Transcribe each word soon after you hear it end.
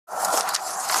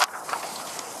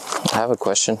I have a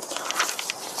question.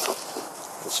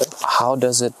 Yes, How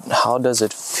does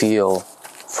it feel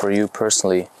for you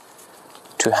personally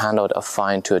to hand out a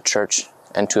fine to a church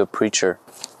and to a preacher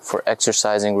for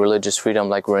exercising religious freedom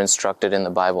like we're instructed in the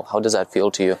Bible? How does that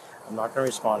feel to you? I'm not going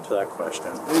to respond to that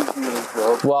question.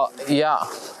 Well, yeah,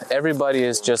 everybody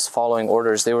is just following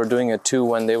orders. They were doing it too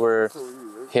when they were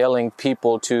hailing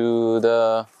people to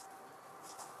the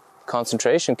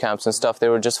concentration camps and stuff. They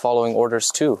were just following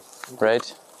orders too,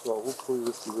 right?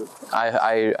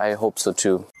 I hope so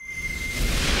too.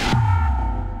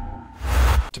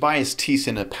 Tobias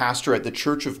Tissen, a pastor at the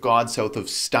Church of God south of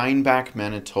Steinbach,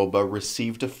 Manitoba,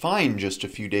 received a fine just a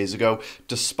few days ago,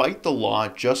 despite the law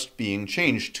just being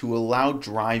changed to allow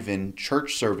drive-in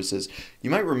church services. You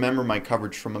might remember my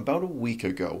coverage from about a week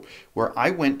ago, where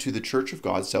I went to the Church of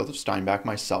God south of Steinbach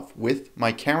myself with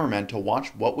my cameraman to watch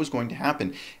what was going to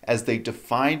happen as they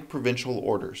defied provincial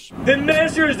orders. The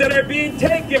measures that are being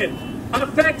taken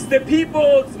affects the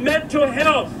people's mental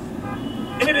health.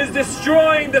 It is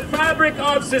destroying the fabric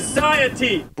of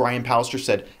society. Brian Pallister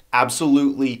said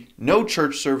absolutely no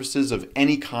church services of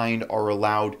any kind are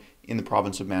allowed in the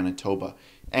province of Manitoba.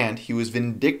 And he was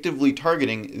vindictively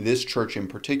targeting this church in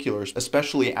particular,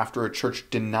 especially after a church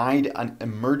denied an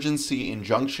emergency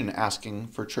injunction asking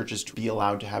for churches to be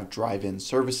allowed to have drive-in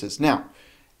services. Now,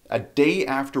 a day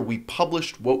after we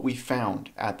published what we found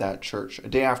at that church, a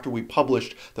day after we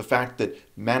published the fact that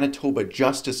Manitoba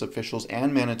justice officials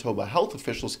and Manitoba health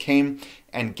officials came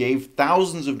and gave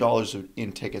thousands of dollars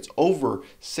in tickets, over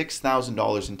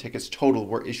 $6,000 in tickets total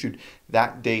were issued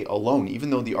that day alone.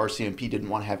 Even though the RCMP didn't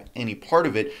want to have any part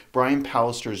of it, Brian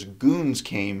Pallister's goons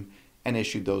came and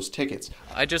issued those tickets.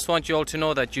 I just want you all to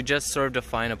know that you just served a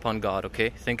fine upon God, okay?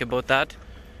 Think about that.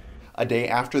 A day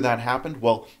after that happened,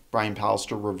 well, Brian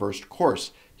Pallister reversed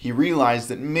course. He realized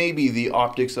that maybe the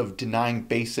optics of denying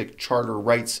basic charter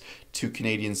rights to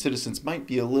Canadian citizens might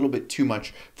be a little bit too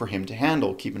much for him to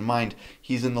handle. Keep in mind,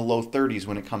 he's in the low 30s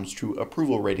when it comes to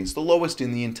approval ratings, the lowest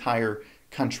in the entire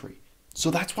country. So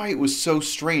that's why it was so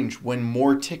strange when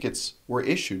more tickets were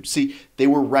issued. See, they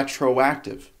were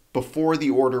retroactive. Before the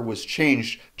order was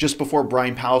changed, just before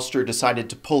Brian Pallister decided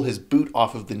to pull his boot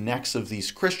off of the necks of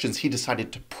these Christians, he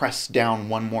decided to press down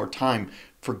one more time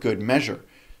for good measure.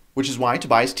 Which is why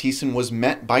Tobias Tissen was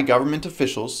met by government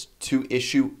officials to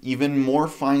issue even more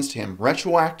fines to him,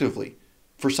 retroactively,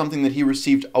 for something that he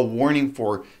received a warning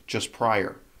for just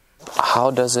prior.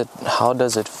 How does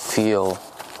it feel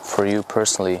for you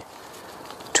personally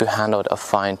to hand out a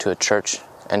fine to a church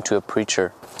and to a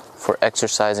preacher for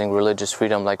exercising religious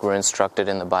freedom like we're instructed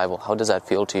in the Bible? How does that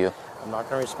feel to you? I'm not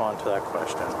going to respond to that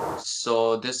question.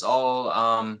 So this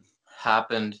all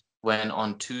happened when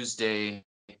on Tuesday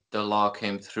the law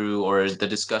came through, or the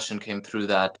discussion came through,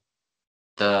 that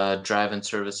the drive-in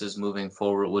services moving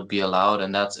forward would be allowed,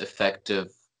 and that's effective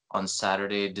on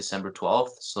Saturday, December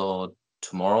 12th, so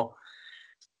tomorrow.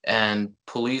 And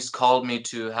police called me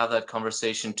to have that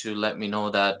conversation to let me know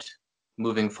that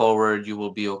moving forward you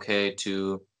will be okay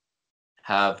to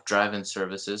have drive-in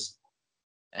services.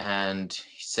 And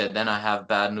he said, then I have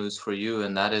bad news for you,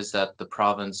 and that is that the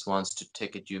province wants to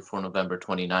ticket you for November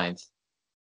 29th.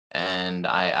 And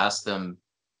I asked them,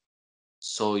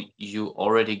 so you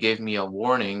already gave me a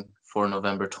warning for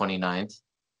November 29th,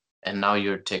 and now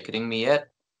you're ticketing me yet?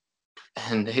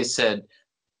 And they said,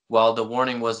 well, the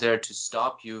warning was there to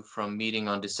stop you from meeting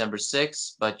on December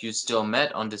 6th, but you still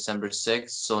met on December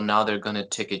 6th, so now they're going to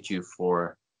ticket you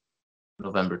for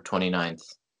November 29th.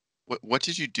 What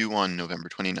did you do on November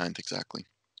 29th exactly?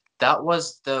 That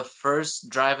was the first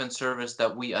drive-in service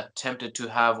that we attempted to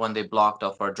have when they blocked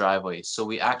off our driveway. So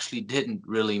we actually didn't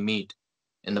really meet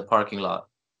in the parking lot.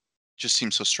 It just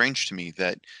seems so strange to me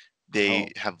that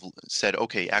they have said,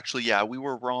 okay, actually, yeah, we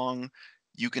were wrong.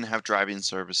 You can have drive-in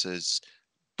services,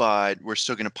 but we're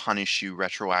still going to punish you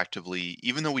retroactively.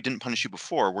 Even though we didn't punish you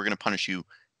before, we're going to punish you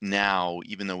now,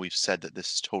 even though we've said that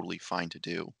this is totally fine to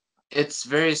do. It's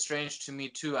very strange to me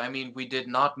too. I mean, we did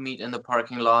not meet in the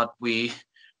parking lot. We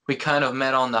kind of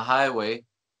met on the highway,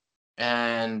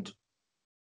 and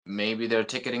maybe they're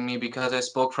ticketing me because I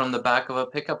spoke from the back of a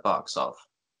pickup box off.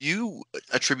 You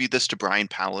attribute this to Brian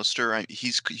Pallister.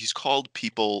 He's called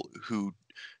people who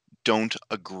don't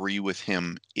agree with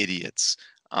him idiots.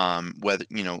 Whether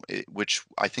which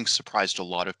I think surprised a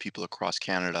lot of people across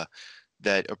Canada,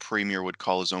 that a premier would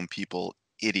call his own people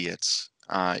idiots.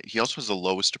 He also has the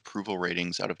lowest approval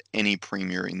ratings out of any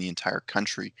premier in the entire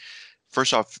country.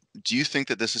 First off, do you think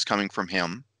that this is coming from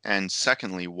him? And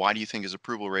secondly, why do you think his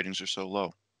approval ratings are so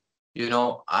low? You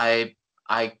know, I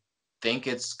think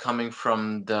it's coming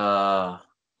from the,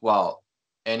 well,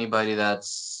 anybody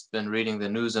that's been reading the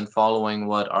news and following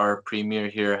what our premier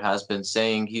here has been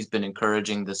saying, he's been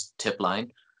encouraging this tip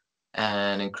line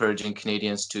and encouraging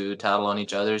Canadians to tattle on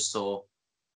each other. So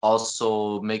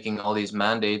also making all these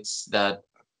mandates that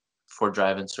for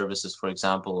drive-in services, for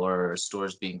example, or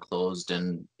stores being closed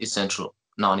and essential,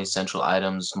 non-essential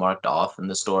items marked off in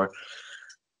the store.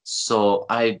 So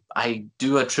I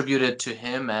do attribute it to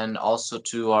him and also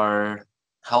to our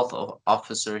health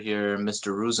officer here,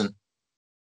 Mr. Rusin.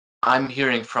 I'm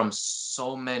hearing from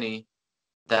so many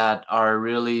that are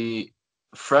really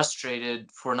frustrated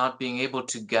for not being able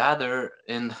to gather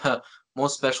in the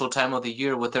most special time of the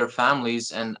year with their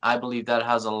families, and I believe that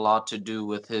has a lot to do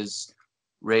with his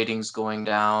ratings going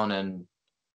down, and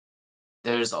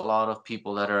there's a lot of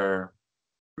people that are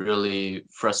really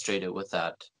frustrated with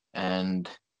that, and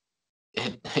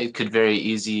it could very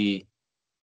easily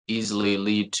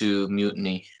lead to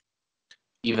mutiny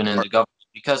even in the government,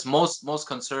 because most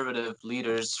conservative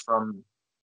leaders from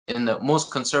in the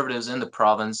most conservatives in the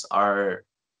province are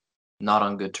not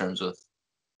on good terms with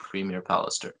Premier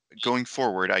Pallister. Going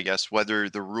forward, I guess, whether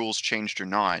the rules changed or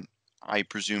not, I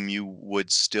presume you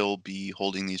would still be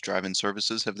holding these drive-in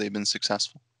services. Have they been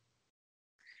successful?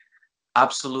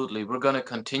 Absolutely. We're going to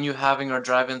continue having our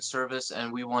drive-in service,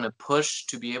 and we want to push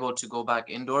to be able to go back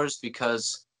indoors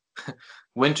because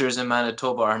winters in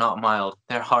Manitoba are not mild.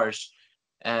 They're harsh.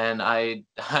 And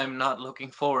I'm not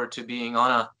looking forward to being on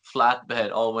a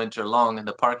flatbed all winter long in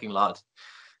the parking lot.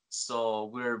 So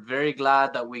we're very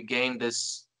glad that we gained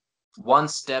this one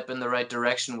step in the right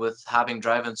direction with having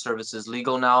drive-in services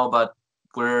legal now, but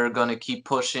we're going to keep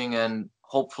pushing and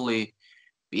hopefully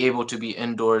be able to be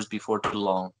indoors before too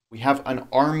long. We have an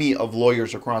army of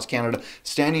lawyers across Canada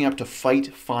standing up to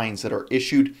fight fines that are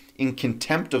issued in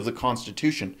contempt of the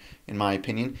Constitution, in my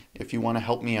opinion. If you want to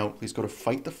help me out, please go to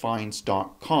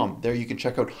fightthefines.com. There you can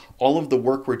check out all of the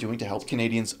work we're doing to help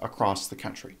Canadians across the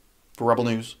country. For Rebel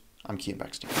News, I'm Keean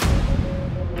Bexte.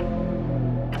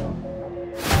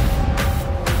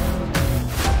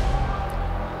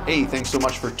 Hey, thanks so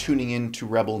much for tuning in to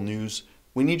Rebel News.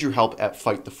 We need your help at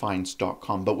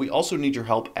fightthefines.com, but we also need your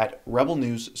help at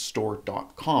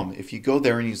rebelnewsstore.com. If you go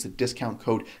there and use the discount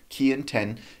code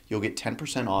KEEAN10, you'll get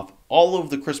 10% off all of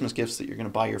the Christmas gifts that you're going to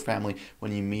buy your family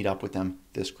when you meet up with them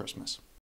this Christmas.